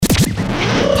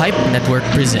Hype Network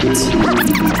presents.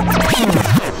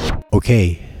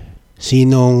 Okay,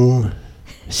 sinong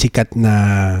sikat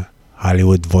na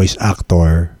Hollywood voice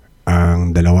actor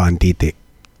ang dalawang titik?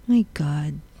 My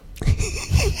God.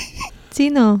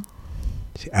 Sino?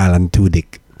 Si Alan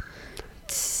Tudyk.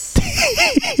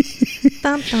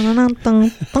 Tang tang tang tang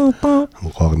tang tang.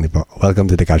 Ang corny po. Welcome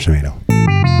to the Couch Tomato.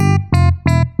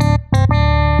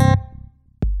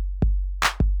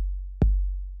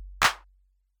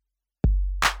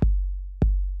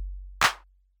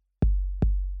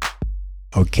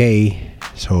 Okay,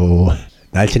 so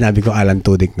dahil sinabi ko Alan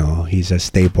Tudyk, no, he's a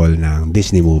staple ng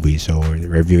Disney movie. So we're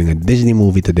reviewing a Disney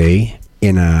movie today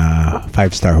in a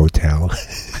 5-star hotel.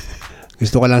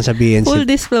 Gusto ko lang sabihin Full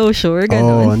disclosure,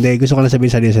 ganun. hindi. Gusto ko lang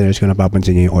sabihin sa listeners kung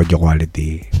napapansin nyo yung audio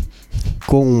quality.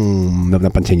 Kung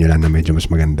napansin nyo lang na medyo mas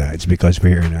maganda, it's because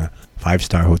we're in a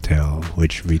 5-star hotel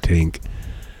which we think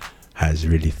has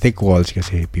really thick walls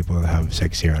kasi people have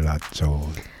sex here a lot. So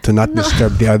to not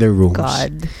disturb the other rooms.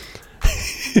 God.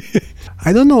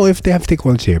 I don't know if they have thick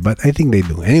walls here, but I think they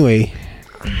do. Anyway.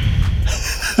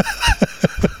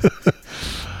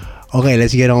 Okay,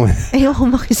 let's get on. Ayoko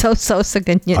makisaw-saw sa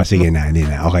ganyan. Sige na, hindi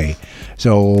na. Okay.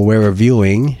 So, we're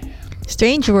reviewing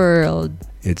Strange World.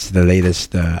 It's the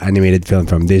latest animated film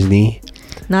from Disney.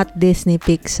 Not Disney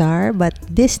Pixar, but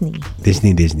Disney.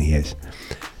 Disney, yes.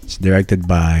 It's directed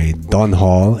by Don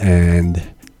Hall and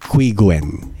Qui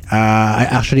Nguyen. I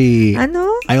actually...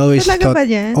 Ano? I always Talaga thought... ba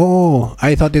yan? Oh,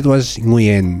 I thought it was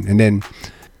Nguyen. And then,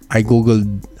 I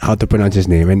googled how to pronounce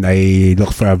his name and I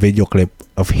looked for a video clip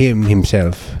of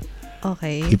himself.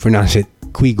 Okay. He pronounced it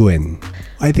Qui Nguyen.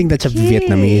 I think that's a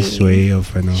Vietnamese way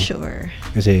of... Sure.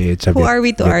 Kasi it's a Who are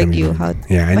we to argue?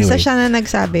 Anyway. Basta siya na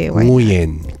nagsabi.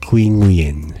 Nguyen. Qui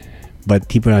Nguyen. But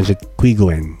he pronounced it Qui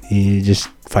Nguyen. You just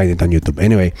find it on YouTube.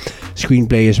 Anyway,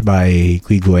 screenplay is by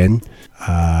Qui Nguyen.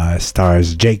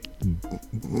 Stars Jake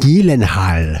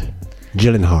Gyllenhaal.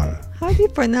 How do you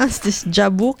pronounce this?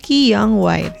 Jabuki Young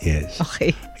White. Yes.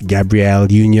 Okay.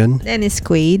 Gabrielle Union. Dennis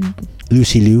Quaid.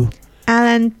 Lucy Liu.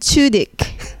 Alan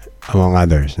Tudyk. Among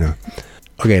others. No?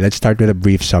 Okay, let's start with a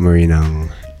brief summary ng...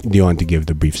 Do you want to give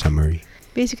the brief summary?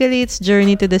 Basically, it's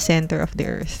Journey to the Center of the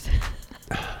Earth.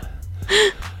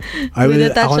 With a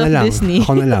touch of Disney.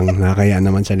 Ako na lang. Nakakaya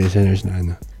naman sa listeners na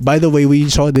ano. By the way, we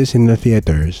saw this in the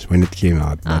theaters when it came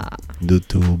out. But due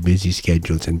to busy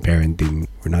schedules and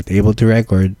parenting, we're not able to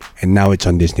record. And now it's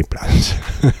on Disney Plus.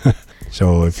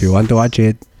 So if you want to watch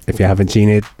it, if you haven't seen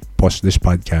it, pause this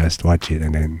podcast, watch it,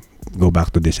 and then go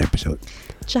back to this episode.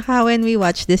 Tsaka when we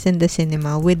watched this in the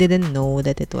cinema, we didn't know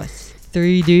that it was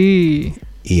 3D.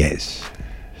 Yes.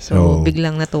 So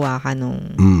biglang natuwa ka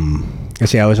nung...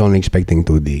 Kasi I was only expecting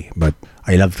 2D, but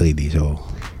I love 3D, so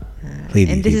 3D.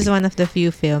 And this 3D. is one of the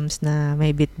few films na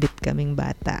may bit-bit kaming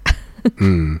bata.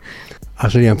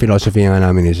 Actually, ang philosophy nga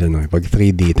namin is, pag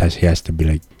 3D, he has to be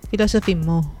like... Philosophy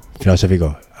mo? Philosophy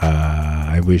ko.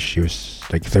 I wish he was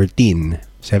like 13.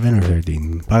 7 or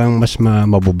 13. Parang mas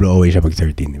mabublow away siya pag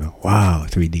 13, di ba? Wow,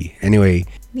 3D. Anyway.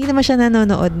 Hindi naman siya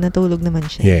nanonood, natulog naman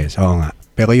siya. Yes, oo nga.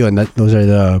 Pero yun, those are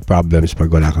the problems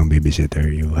pag wala kang babysitter.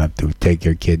 You have to take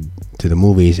your kid to the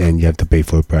movies and you have to pay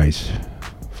full price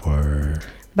for...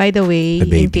 By the way,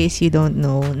 in case you don't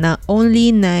know, na only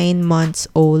 9 months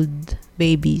old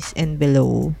babies and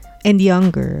below and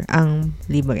younger ang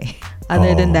libre.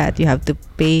 Other than that, you have to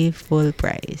pay full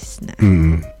price na.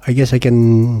 I guess I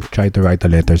can try to write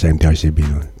a letter sa MTRCB,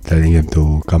 no? Telling them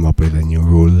to come up with a new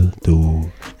rule to...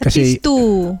 At least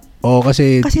 2.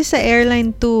 Kasi sa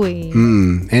airline 2 eh.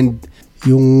 And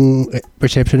yung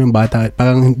perception ng bata,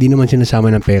 parang hindi naman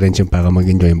sinasama ng parents yung para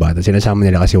mag-enjoy yung bata. Sinasama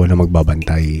nila kasi wala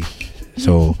magbabantay.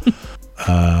 So,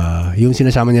 yung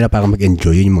sinasama nila para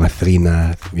mag-enjoy, yun yung mga 3 na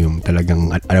yung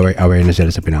talagang aware na sila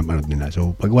sa pinapanood nila.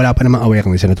 So, pag wala pa namang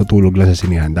awareness, natutulog lang sa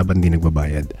sinihan, dapat hindi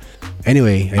nagbabayad.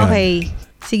 Anyway, ayun. Okay.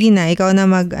 Sige na, ikaw na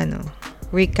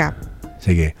recap.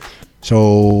 Sige.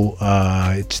 So,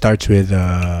 it starts with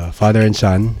father and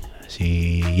son,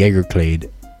 si Jaeger Clade.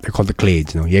 They're called the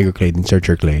Clades, no? Jaeger Clade and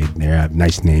Searcher Clade. They have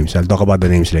nice names. I'll talk about the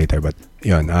names later, but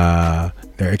yun,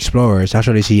 they're explorers.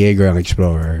 Actually, si Jaeger ang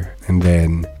explorer. And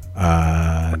then,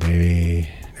 they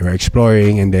were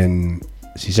exploring, and then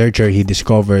si Searcher, he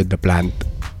discovered the plant,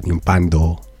 yung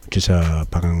Pando, which is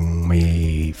parang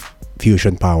may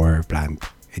fusion power plant.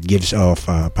 It gives off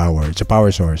power. It's a power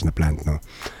source na plant, no?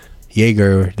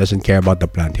 Jaeger doesn't care about the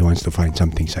plant. He wants to find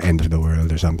something sa end of the world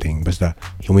or something. Basta,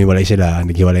 humiwalay sila,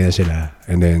 naghiwalay na sila.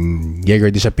 And then, Jaeger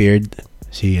disappeared.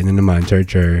 Si,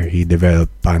 Searcher, he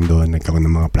developed Pando, nagkaroon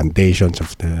ng mga plantations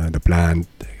of the plant,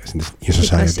 yung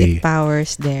society. Because it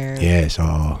powers their yes,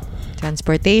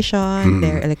 transportation,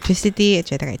 their electricity,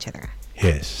 etc., etc.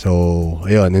 Yes. So,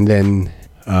 ayun. And then,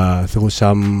 through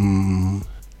some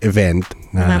event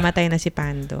na... Mamatay na si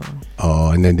Pando.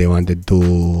 Oh, and then they wanted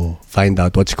to find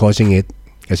out what's causing it.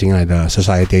 Kasi nga, the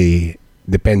society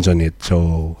depends on it.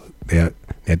 So, they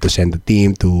had to send a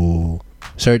team to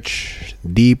search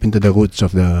deep into the roots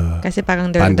of the Kasi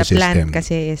parang the Pando plant system.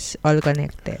 kasi is all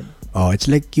connected. Oh, it's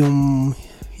like yung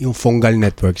fungal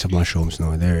network sa mushrooms,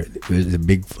 no? There's a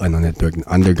big network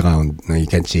underground. No, you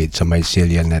can see it. Sa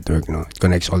mycelial network, no? It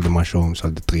connects all the mushrooms, all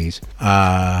the trees.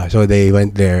 So they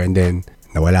went there and then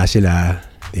nawala sila.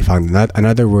 They found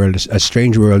another world, a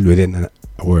strange world within a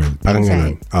world. Parang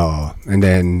ganun. Oh, and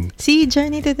then See,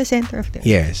 Journey to the Center of the Earth.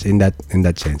 yes, in that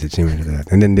sense, it's similar to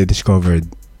that. And then they discovered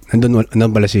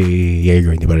nandun pala si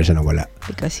Jaeger, hindi pala siya nawala.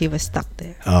 Because he was stuck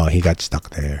there. Oh, he got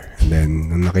stuck there. And then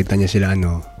nung nakita niya sila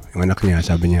yung anak niya,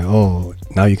 sabi niya, oh,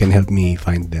 now you can help me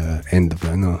find the end of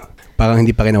the Parang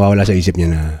hindi pa rin nawawala sa isip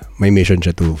niya na may mission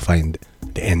siya to find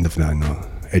the end of the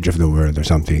edge of the world or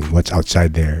something. What's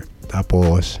outside there.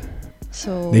 Tapos,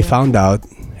 so they found out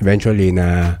eventually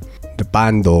na the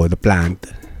pando, the plant,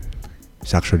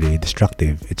 is actually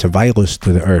destructive. It's a virus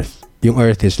to the earth. Yung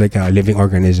earth is like a living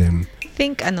organism.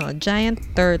 Think giant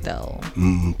turtle.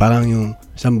 Parang yung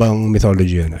sambang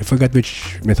mythology yun. I forgot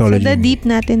which mythology. So, The Deep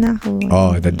natin ako.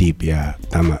 Oh, The Deep, yeah.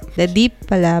 Tama. The Deep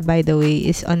pala, by the way,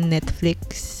 is on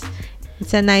Netflix.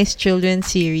 It's a nice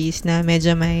children's series na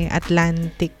medyo may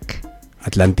Atlantean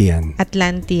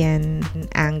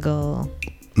angle.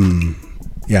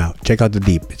 Yeah, check out The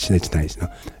Deep. It's nice, no?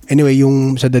 Anyway,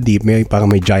 yung sa The Deep, parang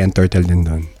may giant turtle din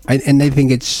doon. And I think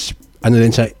it's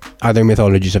din sa other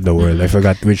mythologies of the world. I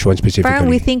forgot which one specifically. Parang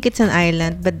we think it's an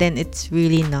island, but then it's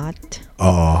really not.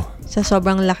 Oo. Sa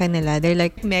sobrang laki nila, they're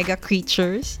like mega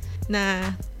creatures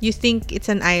na you think it's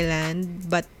an island,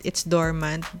 but it's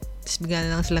dormant. Tapos bigla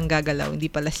na lang silang gagalaw. Hindi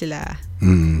pala sila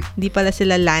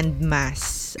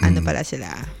landmass. Ano pala sila?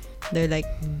 They're like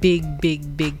big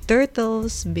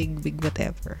turtles, big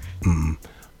whatever.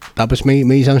 Tapos may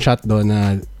isang shot doon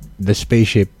na the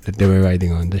spaceship that they were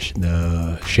riding on,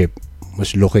 the ship,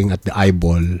 was looking at the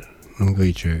eyeball ng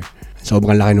creature.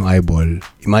 Sobrang laki ng eyeball.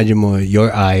 Imagine mo,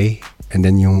 your eye, and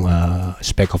then yung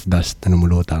speck of dust na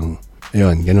namulutang.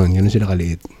 Ayun, ganun sila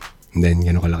kaliit. And then,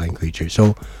 ganun kalaki yung creature.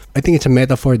 So, I think it's a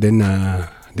metaphor din na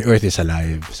the earth is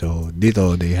alive. So,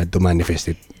 dito, they had to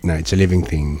manifest it na it's a living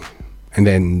thing. And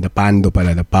then, the pando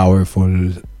pala, the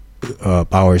powerful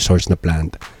power source na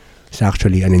plant, is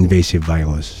actually an invasive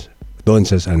virus. Doon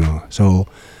sa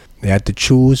So, they had to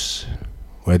choose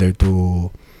whether to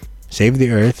save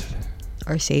the earth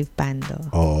or save Pando.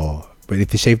 Oh, but if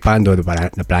you save Pando, the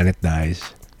planet dies.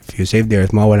 If you save the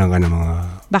earth, mawalan ka ng mga...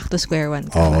 Back to square one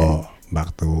ka. Oh,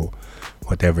 back to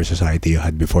whatever society you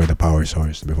had before the power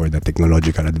source, before the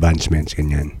technological advancements,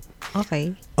 ganyan.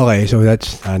 Okay, so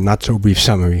that's a not so brief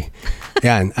summary.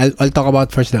 Yan, I'll talk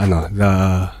about first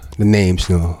the names,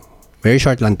 no. Very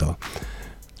short lang to.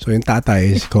 So yung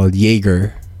tatay is called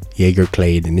Jaeger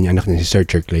Clade, and then yung anak niya si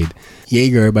Searcher Clade.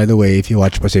 Jaeger, by the way, if you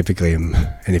watch Pacific Rim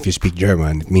and if you speak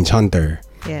German, it means hunter.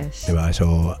 yes. Diba?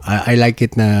 So I like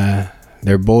it na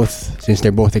since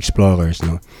they're both explorers,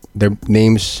 no? Their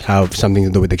names have something to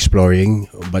do with exploring,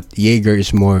 but Jaeger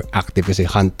is more active kasi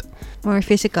hunt. More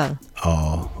physical.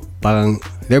 Oh, parang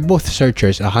they're both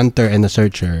searchers. A hunter and a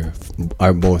searcher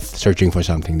are both searching for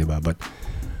something, diba? But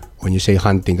when you say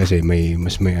hunting kasi may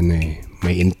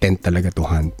intent talaga to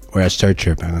hunt. Or a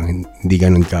searcher, parang hindi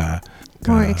ganun ka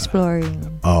more exploring.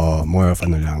 Oh, more of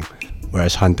lang.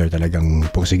 Whereas hunter talagang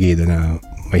porsigido na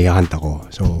may hunt ako.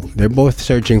 So, they're both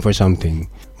searching for something,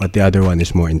 but the other one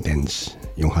is more intense,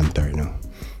 yung hunter, no?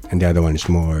 And the other one is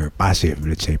more passive,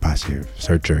 let's say passive,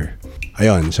 searcher.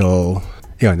 Ayun, so,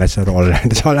 that's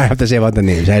all I have to say about the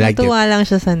names. I like it. Natuwa lang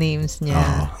siya sa names niya.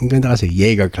 Ang ganda kasi,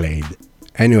 Jaeger Clade.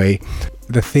 Anyway,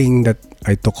 the thing that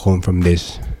I took home from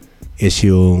this is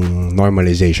yung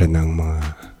normalization ng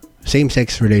mga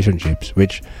same-sex relationships,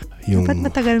 which yung... Dapat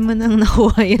matagal mo nang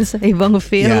nakuha yun sa ibang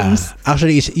films. Yeah.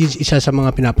 Actually, isa sa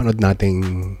mga pinapanood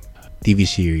nating TV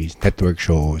series, network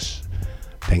shows,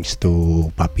 thanks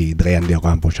to Papi Dreyan de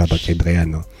Ocampo, shoutout kay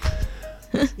Dreyan, no?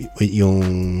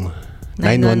 Yung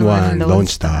 911 Lone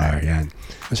Star, yan.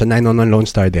 Sa 911 Lone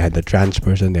Star, they had a trans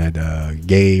person, they had a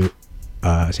gay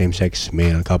same-sex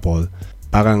male couple.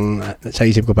 Parang, sa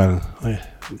isip ko parang,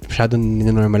 masyadong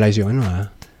ninormalize yung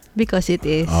Because it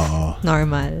is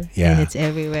normal. Yeah. And it's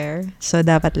everywhere. So,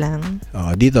 dapat lang.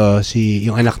 Dito,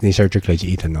 yung anak ni Searcher Clade,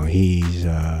 si Ethan, no? He's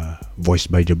voiced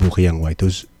by Jabuki Young White,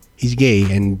 he's gay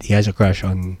and he has a crush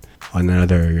on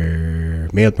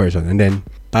another male person. And then,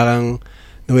 parang,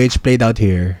 the way it's played out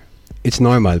here, it's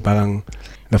normal. Parang,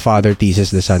 the father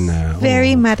teases the son na...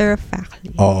 Very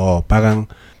matter-of-factly. Oo, parang...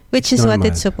 Which is what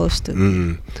it's supposed to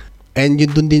be. And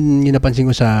yun dun din yung napansin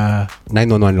ko sa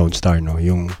 911 Lone Star, no?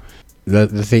 Yung the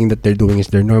thing that they're doing is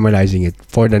they're normalizing it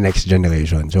for the next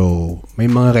generation. So, may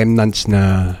mga remnants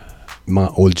na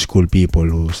mga old school people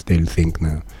who still think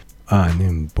na ano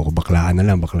yun, puro baklaan na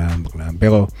lang, baklaan.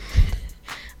 Pero,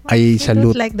 I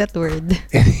salute... I don't like that word.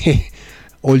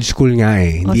 Old school nga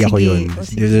eh. Hindi ako yun.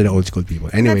 These are the old school people.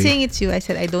 Anyway. I'm not saying it's you. I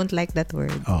said I don't like that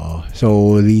word.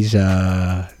 So, these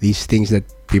things that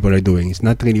people are doing is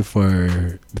not really for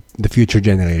the future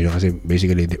generation kasi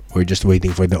basically we're just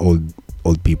waiting for the old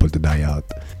people to die out.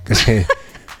 Kasi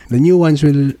the new ones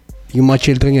will, yung mga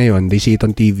children ngayon, they see it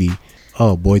on TV.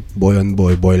 Oh, boy on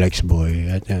boy likes boy.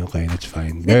 Okay, that's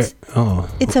fine.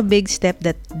 It's a big step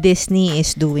that Disney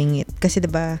is doing it. Kasi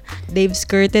diba, they've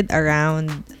skirted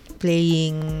around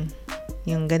playing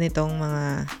yung ganitong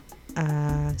mga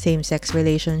same-sex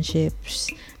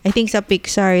relationships. I think sa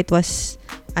Pixar, it was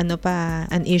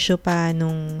an issue pa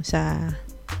nung sa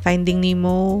Finding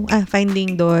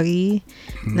Dory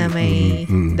na may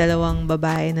dalawang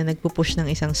babae na nagpupush ng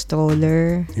isang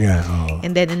stroller. Yeah,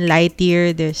 And then in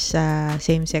Lightyear, there's a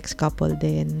same-sex couple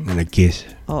din. Na nag-kiss.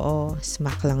 Oo,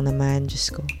 smack lang naman, Diyos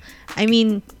ko. I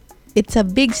mean, it's a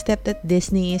big step that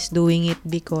Disney is doing it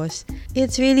because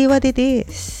it's really what it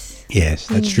is.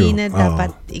 Yes, that's true. Hindi na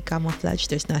dapat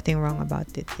i-camouflage. There's nothing wrong about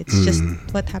it. It's just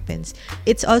what happens.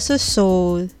 It's also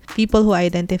so people who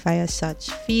identify as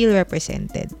such feel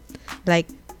represented.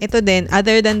 Like, ito din,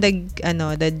 other than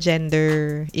the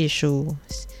gender issue,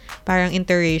 parang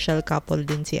interracial couple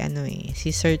din si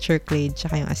Searcher Clade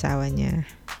tsaka yung asawa niya.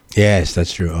 Yes,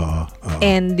 that's true.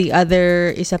 And the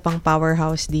other, isa pang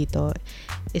powerhouse dito,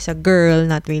 is a girl,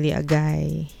 not really a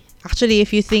guy. Actually,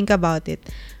 if you think about it,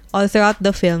 all throughout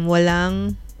the film,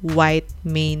 walang white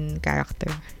main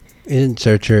character. Isn't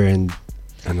Searcher and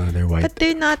another white? But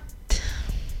they're not...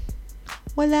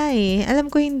 Wala eh.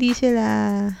 Alam ko hindi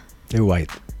sila... They're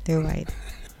white. They're white.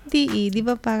 Di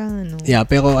ba parang ano? Yeah,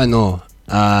 pero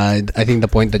I think the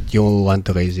point that you want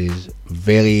to raise is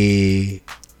very...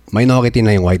 Minority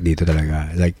na yung white dito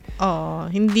talaga. Like...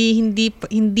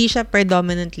 hindi siya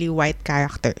predominantly white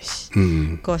characters.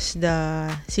 Because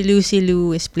si Lucy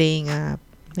Liu is playing a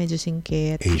medyo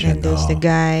singkit. Asian, and there's the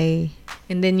guy.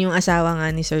 And then yung asawa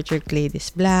nga ni Searcher Clade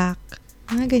is black.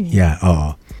 Mga ganyan. Yeah,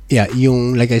 Yeah,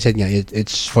 yung, like I said nga,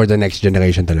 it's for the next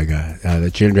generation talaga.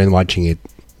 The children watching it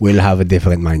will have a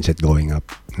different mindset growing up.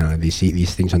 They see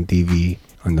these things on TV,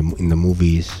 in the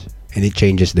movies, and it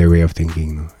changes their way of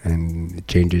thinking. No? And it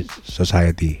changes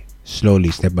society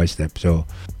slowly, step by step. So,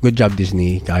 good job,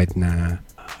 Disney. Kahit na,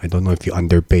 I don't know if you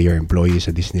underpay your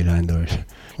employees at Disneyland or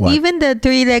what. Even the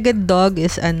three-legged dog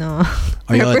is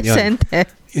represented.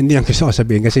 Yun yung gusto ko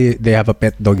sabihin kasi they have a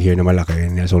pet dog here na malaki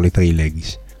and it has only 3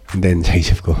 legs. And then sa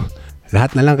isip ko,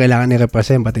 lahat na lang kailangan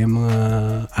i-represent, pati yung mga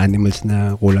animals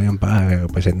na kulang yung paa,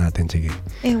 i-represent natin, sige.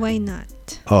 Why not?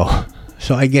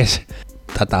 So I guess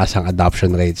tataas ang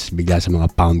adoption rates bigla sa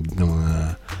mga pound ng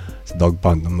mga dog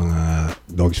pound ng mga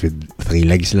dogs with 3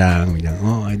 legs lang. Biglang,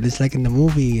 just like in the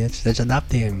movie, let's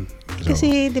adopt him. So,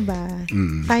 kasi, di ba,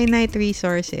 finite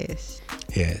resources.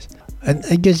 Yes. And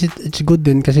I guess it's good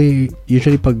din kasi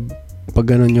usually pag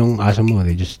ganun yung aso mo,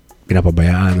 they just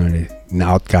pinapabayaan or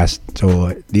na-outcast. So,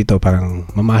 dito parang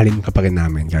mamahalin ka pa rin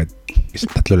namin kahit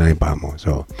 3 lang yung paa mo.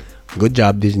 So, good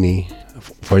job, Disney,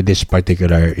 for this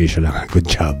particular issue lang. Good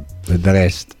job. But the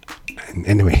rest,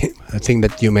 anyway, the thing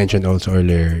that you mentioned also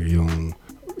earlier,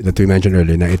 that we mentioned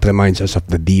earlier, na it reminds us of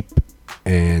The Deep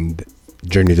and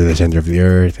Journey to the Center of the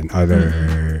Earth and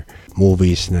other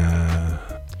movies na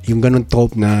yung ganun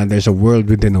trope na there's a world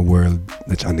within a world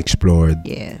that's unexplored.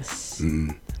 Yes.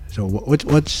 So,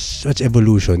 what's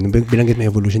evolution? Binanggit mo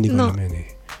evolution, hindi ko alam yan eh.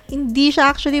 Hindi siya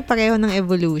actually pareho ng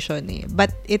evolution eh. But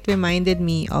it reminded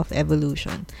me of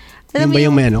evolution. Alam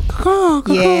yung may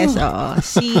Yes, oo.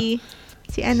 Si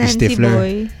Anansi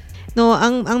Boy. No,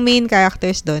 ang main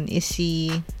characters doon is si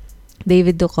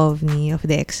David Duchovny of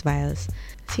The X-Files.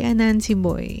 Si Anansi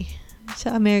Boy.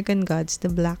 Sa American Gods, The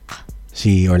Black.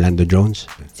 Si Orlando Jones.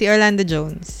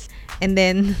 And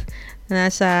then,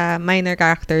 nasa minor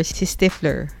characters, si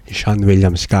Stifler. Sean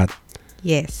William Scott.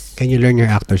 Yes. Can you learn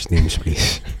your actors' names,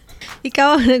 please?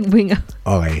 Ikaw ang nag-bring up.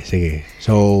 Okay, sige.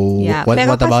 So, what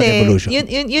about evolution?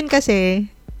 Yun kasi,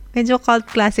 medyo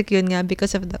cult classic yun nga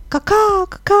because of the kaka,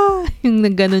 yung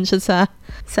nagganon siya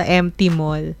sa empty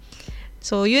mall.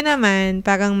 So, yun naman,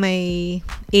 parang may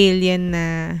alien na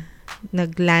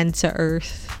nag-land sa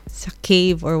Earth, sa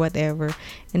cave or whatever.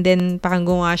 And then, parang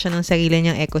gumawa siya ng sarili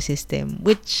niyang ecosystem,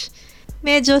 which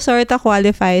medyo sorta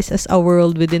qualifies as a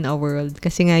world within a world.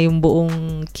 Kasi nga yung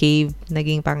buong cave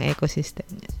naging pang ecosystem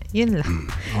niya. Yun lang.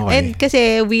 Okay. And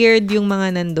kasi weird yung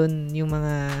mga nandun, yung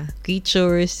mga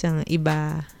creatures, yung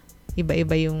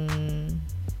iba-iba yung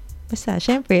basta,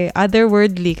 syempre,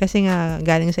 otherworldly kasi nga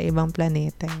galing sa ibang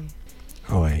planeta.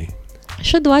 Okay.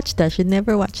 Should watch that. Should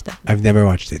never watch that. I've never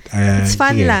watched it. It's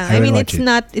fun sige, lang. I mean,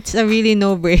 it's a really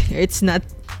no-brainer. It's not,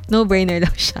 no-brainer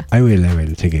lang siya. I will.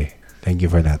 Sige. Thank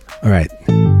you for that. All right.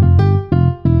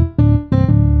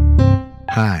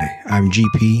 Hi, I'm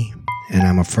GP, and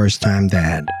I'm a first-time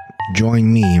dad.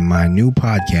 Join me in my new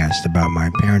podcast about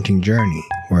my parenting journey,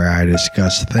 where I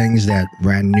discuss things that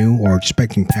brand new or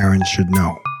expecting parents should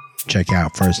know. Check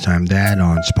out First Time Dad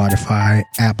on Spotify,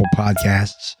 Apple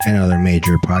Podcasts, and other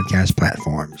major podcast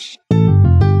platforms.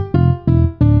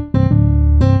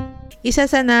 Isa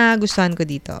sa nagustuhan ko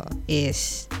dito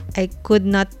is I could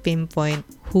not pinpoint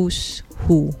who's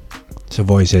who. Sa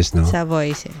voices, no? Sa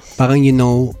voices. Parang you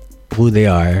know who they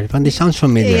are. Parang they sounds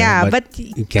familiar. Yeah, but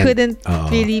you couldn't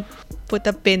really put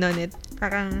a pin on it.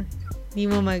 Parang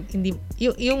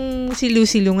yung si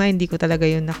Lucy Lu nga, hindi ko talaga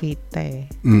yun nakita eh.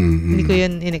 Hindi ko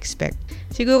yun in-expect.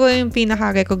 Siguro yung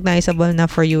pinaka-recognizable na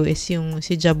for you is yung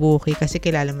si Jabuki kasi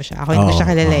kilala mo siya. Ako hindi ko siya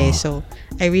kilala eh. So,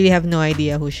 I really have no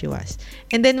idea who she was.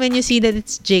 And then when you see that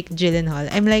it's Jake Gyllenhaal,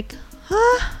 I'm like,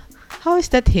 how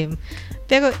is that him?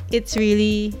 Pero it's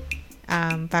really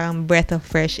parang breath of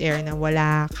fresh air na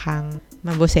wala kang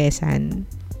mabosesan.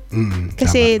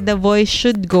 Kasi the voice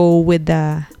should go with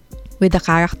the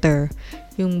character.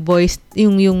 Yung voice,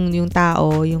 yung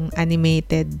tao, yung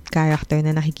animated character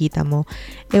na nakikita mo.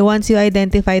 Once you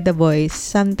identify the voice,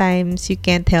 sometimes you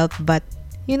can't help but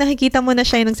yung nakikita mo na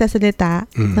siya yung nagsasalita,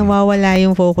 nawawala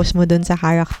yung focus mo dun sa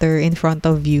character in front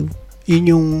of you. Yun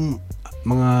yung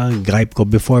mga gripe ko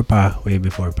way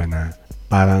before pa na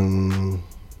parang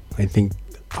I think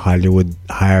Hollywood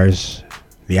hires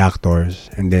the actors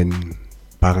and then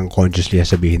parang consciously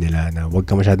sabihin nila na wag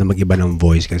ka masyadong mag-iba ng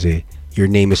voice kasi your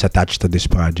name is attached to this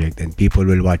project and people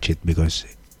will watch it because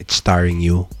it's starring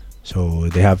you. So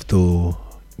there has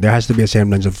to be a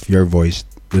semblance of your voice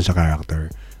dun sa character.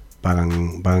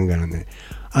 Parang ganun eh.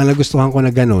 Ang nagustuhan ko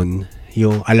na ganun,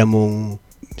 yung alam mong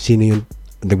sino yung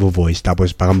nagvo-voice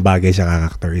tapos parang bagay sa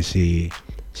character is si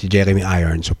Jeremy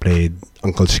Irons who played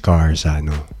Uncle Scar sa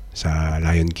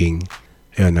Lion King.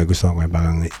 Ayun, nagustuhan ko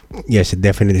parang yes, it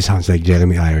definitely sounds like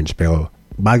Jeremy Irons pero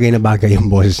bagay na bagay yung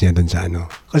boses niya dun sa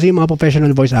Kasi yung mga professional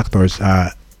voice actors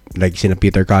like sina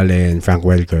Peter Cullen, Frank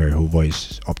Welker who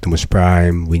voice Optimus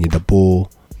Prime, Winnie the Pooh,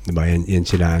 diba? Yan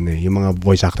sila yung mga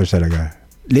voice actors talaga.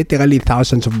 Literally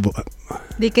thousands of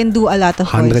they can do a lot of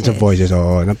hundreds voices. of voices.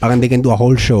 Oo, parang they can do a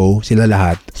whole show sila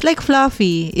lahat. It's like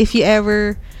Fluffy. If you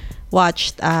ever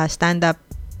watched a stand-up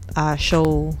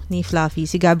show ni Fluffy,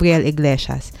 si Gabriel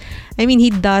Iglesias. I mean,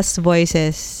 he does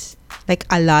voices like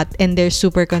a lot and they're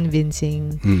super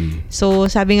convincing. So,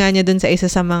 sabi nga niya dun sa isa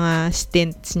sa mga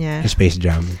stints niya. Space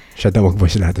Jam. Siya daw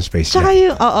mag-voice lahat ng Space Jam.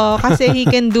 Kasi he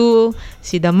can do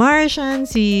si The Martian,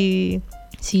 si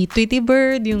Tweety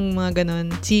Bird, yung mga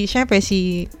ganon. Siyempre,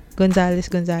 si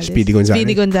Gonzales.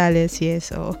 Speedy Gonzales,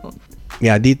 yes.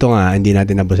 Yeah, dito nga, hindi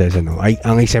natin nabosesan. No?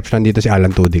 Ang exception dito si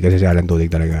Alan Tudyk kasi si Alan Tudyk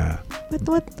talaga.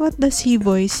 But what does he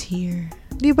voice here?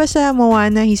 Di ba sa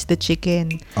Moana, he's the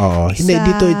chicken? Oo. Hindi,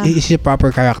 dito, he's a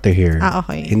proper character here.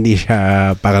 Okay. Hindi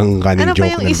siya parang running joke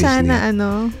ng Disney. Ano pa yung isa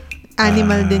na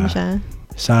animal din siya?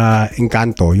 Sa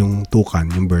Encanto, yung tukan,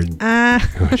 yung bird.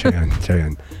 Siya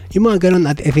yun. Yung mga ganun,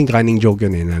 I think running joke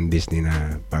yun ng Disney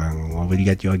na parang, we'll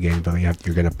get you again, but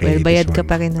you're gonna play this one. Bayad ka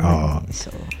pa rin naman. So.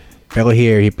 Pero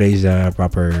here, he plays a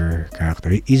proper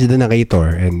character. He's the narrator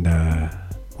and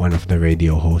one of the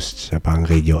radio hosts. Parang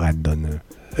radio ad doon.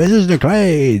 This is the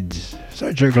Clades!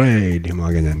 Search your Clade! Yung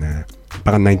mga ganyan na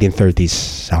parang 1930s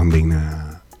sounding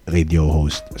na radio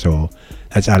host. So,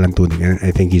 that's Alan Tudyk. And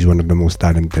I think he's one of the most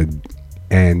talented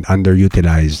and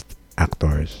underutilized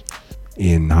actors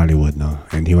in Hollywood, no?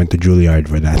 And he went to Juilliard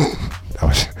for that.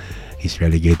 He's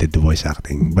relegated to voice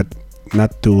acting. But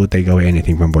not to take away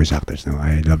anything from voice actors, no?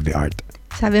 I love the art.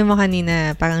 Sabi mo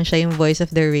kanina, parang siya yung voice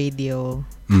of the radio.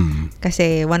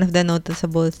 Kasi one of the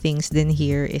noticeable things din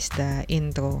here is the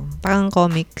intro. Parang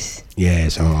comics.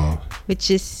 Yes,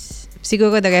 which is,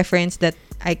 siguro the reference that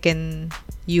I can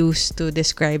use to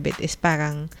describe it is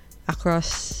parang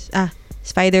across,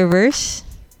 Spider-Verse.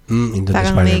 Into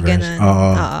parang the Spider-Verse. May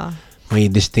ganun. May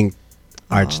distinct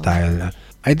art style.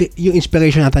 Yung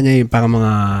inspiration nata niya yung parang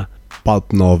mga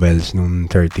pulp novels nung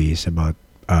 30s about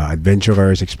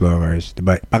adventurers, explorers.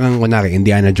 Diba? Parang kunwari,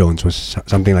 Indiana Jones was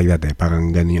something like that eh.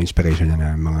 Parang ganun yung inspiration niya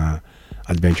na mga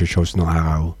adventure shows nung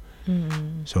araw.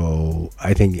 So,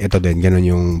 I think ito din, ganun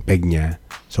yung peg niya.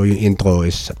 So, yung intro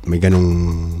is may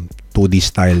ganung 2D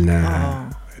style na...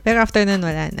 Pero after nun,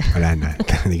 wala na. Wala na.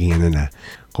 Naging ano na.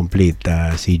 Complete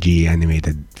CG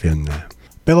animated film na.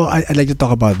 Pero I'd like to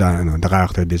talk about the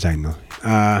character design, no?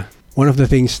 One of the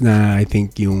things na I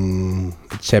think yung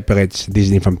it separates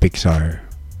Disney from Pixar,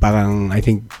 parang I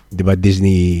think, di ba,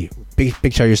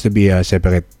 Pixar used to be a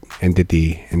separate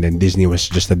entity and then Disney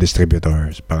was just a distributor.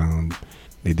 So, parang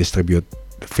they distribute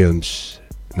the films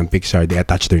ng Pixar, they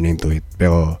attach their name to it.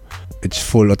 Pero it's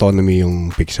full autonomy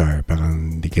yung Pixar.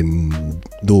 Parang they can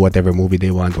do whatever movie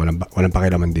they want. Walang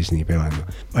pakialaman Disney. Pero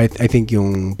I think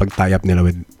yung pag-tie up nila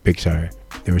with Pixar,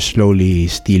 they were slowly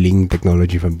stealing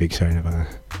technology from Pixar na parang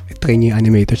train yung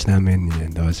animators namin.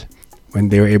 Yan. Tapos, when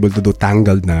they were able to do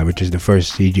Tangled na, which is the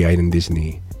first CGI ng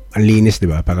Disney, ang linis, di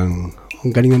ba? Parang,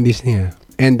 ang galing ng Disney,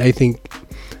 And I think,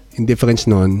 in difference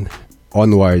nun,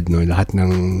 onward, no, lahat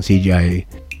ng CGI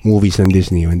movies ng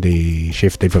Disney, when they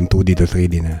shifted from 2D to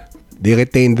 3D na, they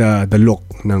retained the look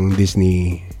ng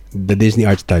Disney, the Disney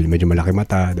art style. Medyo malaki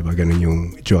mata, di ba? Ganun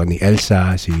yung itsura ni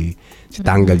Elsa, si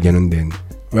Tangled, ganun din.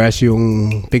 Whereas yung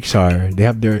Pixar, they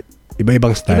have their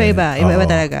iba-ibang style. Iba-iba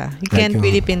talaga. You can't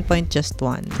really pinpoint just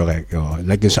one. Correct.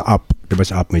 Like yung sa Up, diba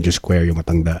sa Up, medyo square yung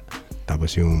matanda.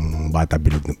 Tapos yung bata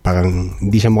bilog. Parang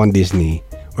hindi siya mukhang Disney.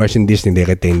 Whereas in Disney, they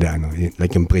retain the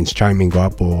like yung Prince Charming,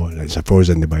 guwapo. Like sa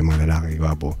Frozen, diba, yung mga lalaki,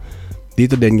 guwapo.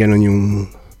 Dito din, ganun yung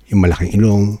malaking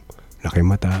ilong, laking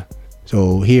mata.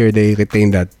 So here, they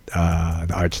retain that,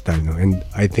 the art style, no? And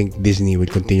I think Disney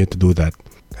will continue to do that.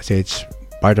 Kasi it's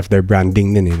part of their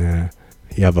branding din, na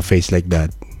you have a face like that.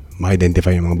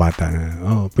 Ma-identify yung mga bata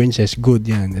na, princess, good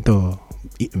yan. Ito,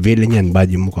 villain yan, bad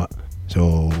yung mukha.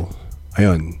 So,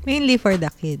 ayun. Mainly for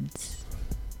the kids.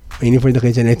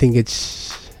 And I think it's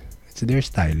their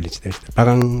style. It's their style.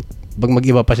 Parang, pag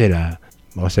mag-iba pa sila,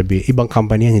 baka sabi, ibang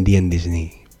company yan, hindi yan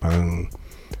Disney. Parang,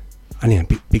 ano yan,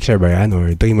 Pixar ba yan?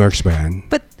 Or DreamWorks ba yan?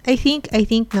 But I think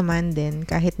naman din,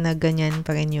 kahit na ganyan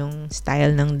pa rin yung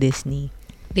style ng Disney,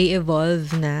 they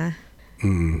evolve na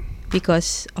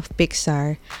because of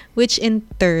Pixar, which in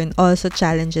turn also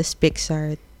challenges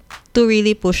Pixar to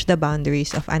really push the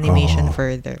boundaries of animation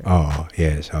further.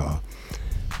 Yes.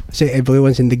 Kasi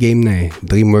everyone's in the game na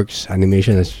DreamWorks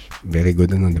animation is very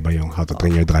good diba? Yung How to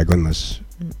Train Your Dragon was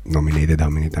nominated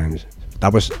how many times.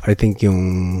 Tapos I think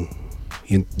yung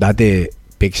dati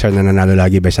Pixar na nanalo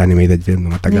lagi best animated film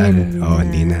na matagal.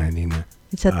 Hindi na.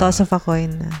 It's a toss of a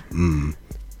coin na.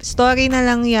 Story na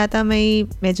lang yata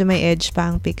medyo may edge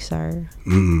pa ang Pixar.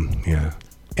 Yeah.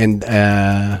 And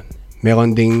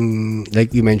meron ding,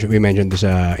 like we mentioned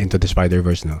sa Into the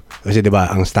Spider-Verse, no? Kasi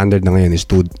diba, ang standard na ngayon is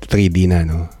 3D na,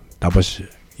 no? Tapos,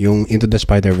 yung Into the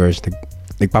Spider-Verse,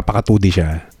 nagpapaka 2D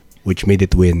siya, which made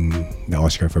it win the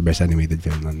Oscar for Best Animated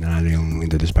Film. Nanalo yung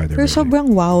Into the Spider-Verse. Pero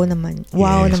sobrang wow naman.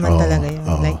 Wow naman talaga yun.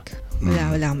 Like,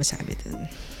 wala akong masabi dun.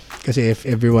 Kasi if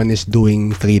everyone is doing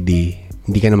 3D,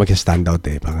 hindi ka na mag-stand out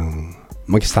Parang,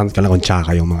 mag-stand ka lang kung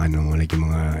tsaka yung mga like yung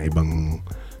mga ibang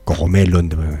Cocomelon,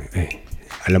 diba?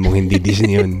 Alam mong hindi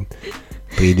Disney yun.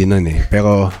 3D nun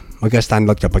Pero, mag-stand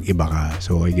out kapag iba ka.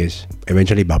 So, I guess,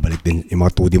 eventually, babalik din. Yung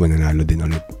mga 2D mananalo din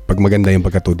ulit. Pag maganda yung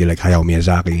pagka-2D, like Hayao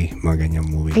Miyazaki, mga ganyang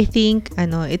movies. I think,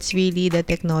 it's really the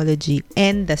technology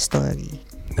and the story.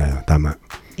 Tama.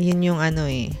 Yun yung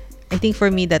I think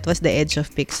for me, that was the edge of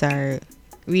Pixar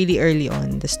really early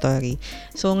on, the story.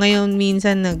 So, ngayon,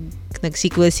 minsan,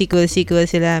 nag-sequel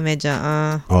sila. Medyo,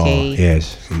 okay.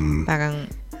 Yes. Parang,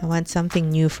 I want something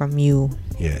new from you.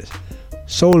 Yes.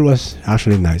 Soul was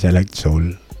actually nice. I liked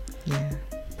Soul. Yeah.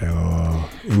 Pero,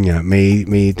 yun nga,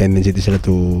 may tendency sila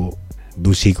to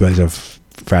do sequels of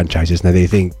franchises na they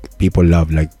think people love,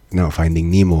 like,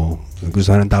 Finding Nemo.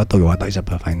 Gusto ng tao to, gawa tayo isa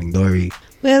pa, Finding Dory.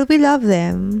 Well, we love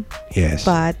them. Yes.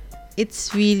 But,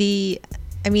 it's really,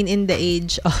 in the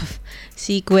age of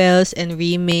sequels and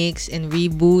remakes and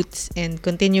reboots and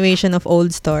continuation of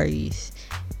old stories,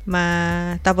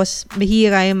 tapos,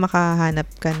 mahira yung makapanood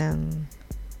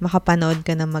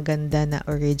ka ng maganda na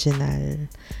original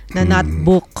na not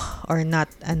book or not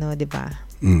diba?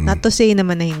 Not to say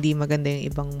naman na hindi maganda yung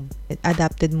ibang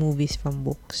adapted movies from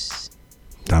books.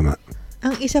 Tama.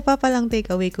 Ang isa pa palang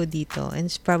takeaway ko dito, and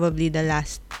it's probably the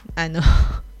last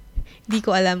hindi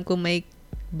ko alam kung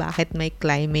bakit may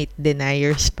climate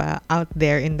deniers pa out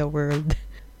there in the world.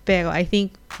 Pero I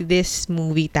think this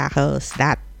movie tackles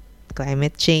that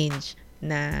climate change,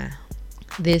 na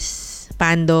this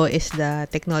Pando is the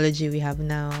technology we have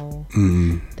now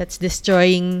that's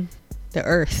destroying the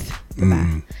earth,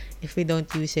 diba? If we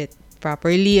don't use it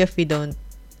properly, if we don't,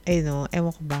 ewan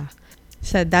ko ba.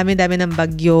 sa dami-dami ng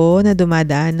bagyo na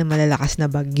dumadaan, na malalakas na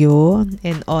bagyo,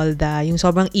 and all yung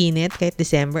sobrang init kahit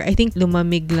December. I think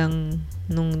lumamig lang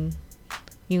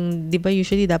yung, di ba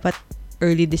usually dapat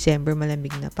early December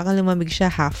malamig na. Parang lumamig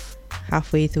siya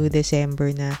halfway through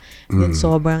December na. Then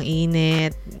sobrang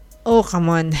init. Oh, come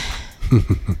on.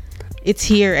 It's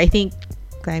here. I think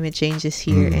climate change is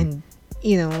here and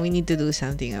we need to do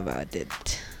something about it.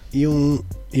 Yung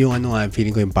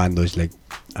feeling ko yung Pando is like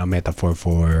a metaphor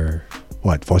for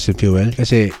what? Fossil fuel?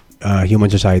 Kasi human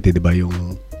society, di ba,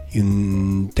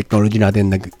 yung technology natin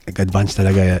nag-advance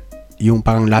talaga. Yung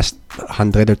parang last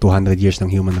 100 or 200 years ng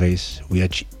human race, we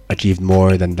achieved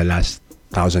more than the last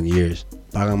 1,000 years.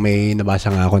 Parang may nabasa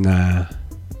nga ako na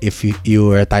if you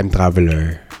were a time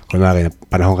traveler, kunwari,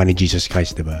 panahon ka ni Jesus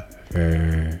Christ, di ba? Or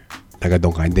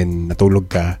taga-doon ka, and then natulog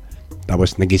ka,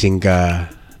 tapos nagising ka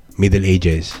Middle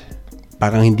Ages,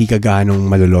 parang hindi ka ganong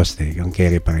malulost ang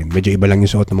carry pa rin. Medyo iba lang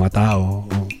yung suot ng mga tao,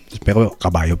 pero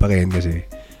kabayo pa rin kasi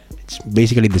it's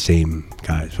basically the same.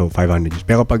 So 500 years.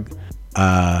 Pero pag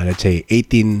let's say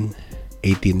 18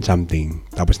 something,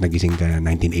 tapos nagising ka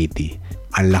 1980,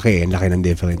 ang laki ng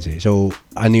difference So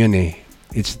ano yun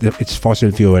it's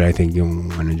fossil fuel, I think, yung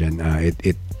ano dyan.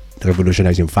 It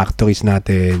revolutionized yung factories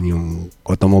natin, yung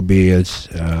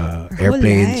automobiles,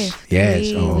 airplanes.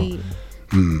 Yes.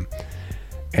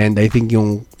 And I think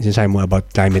yung sinasabi mo about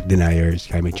climate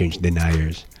change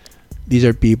deniers, these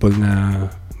are people na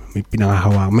may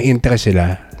pinangahawa, may interest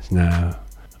sila na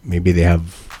maybe they have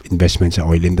investments sa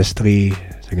oil industry,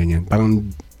 sa ganyan.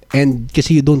 Parang, and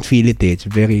kasi you don't feel it it's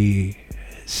very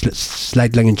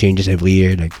slight lang yung changes every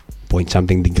year, like point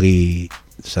something degree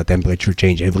sa temperature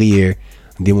change every year.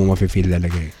 Hindi mo mafe-feel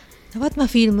talaga Dapat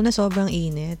ma-feel mo na sobrang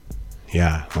init.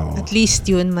 Yeah. Oo. At least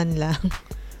yun man lang.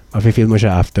 Mafe-feel mo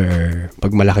siya after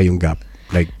pag malaki yung gap.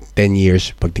 Like 10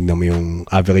 years, pag tingnan mo yung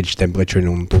average temperature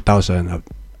nung 2000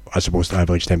 as opposed to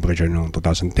average temperature nung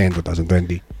 2010,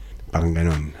 2020. Parang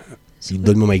ganun. So,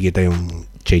 doon mo makikita yung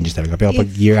changes talaga. Pero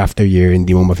pag year after year,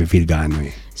 hindi mo mafe-feel gaano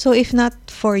So if not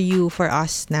for you, for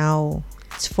us now,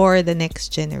 it's for the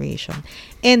next generation.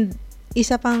 And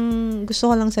isa pang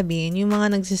gusto ko lang sabihin, yung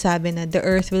mga nagsasabi na the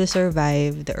earth will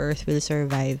survive.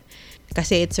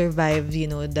 Kasi it survived,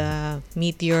 the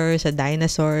meteors, the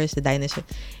dinosaurs.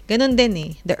 Ganun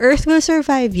din The earth will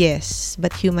survive, yes,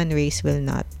 but human race will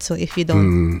not. So if you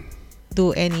don't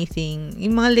do anything,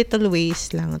 yung mga little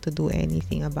ways lang to do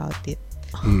anything about it.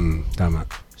 Tama.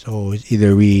 So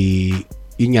either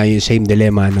yun nga yung same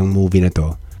dilemma ng movie na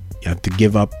to. You have to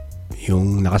give up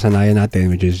yung nakasanayan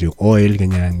natin, which is yung oil,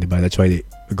 ganyan, di ba? That's why the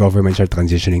governments are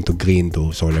transitioning to green, to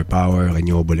solar power,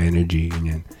 renewable energy,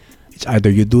 ganyan. It's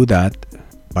either you do that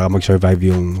para mag-survive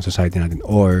yung society natin,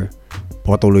 or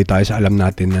patuloy tayo sa alam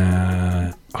natin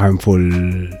na harmful,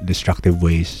 destructive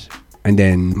ways, and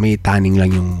then may taning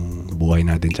lang yung buhay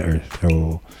natin sa earth.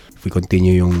 So if we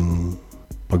continue yung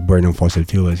pag-burn ng fossil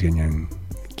fuels, ganyan,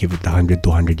 give it 100,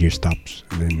 200 years stops,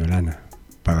 and then wala na.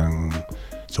 Parang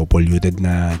so polluted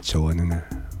na, so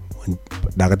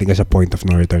darating ka sa point of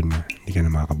no return na hindi ka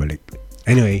na makakabalik.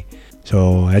 Anyway,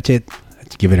 so that's it.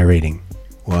 Let's give it a rating.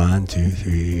 1, 2,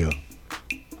 3, go.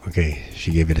 Okay,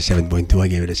 she gave it a 7.2,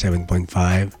 I gave it a 7.5.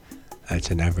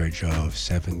 That's an average of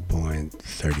 7.35.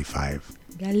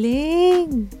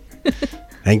 Galing!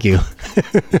 Thank you.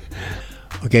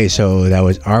 Okay, so that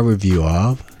was our review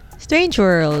of Strange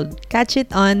World. Catch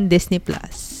it on Disney+.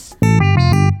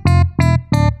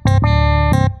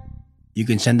 You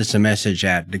can send us a message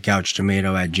at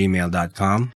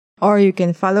thecouchtomato@gmail.com. Or you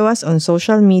can follow us on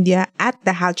social media at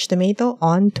thecouchtomato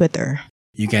on Twitter.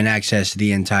 You can access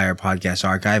the entire podcast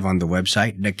archive on the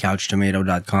website,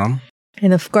 thecouchtomato.com.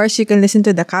 And of course, you can listen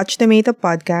to the Couch Tomato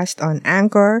podcast on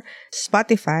Anchor,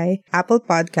 Spotify, Apple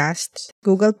Podcasts,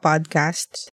 Google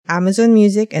Podcasts, Amazon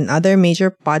Music, and other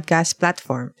major podcast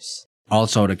platforms.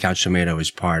 Also, The Couch Tomato is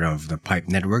part of the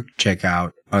Pipe Network. Check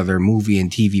out other movie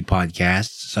and TV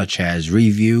podcasts such as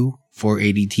Review,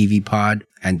 480 TV Pod,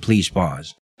 and Please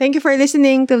Pause. Thank you for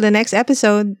listening. Till the next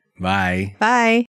episode. Bye. Bye.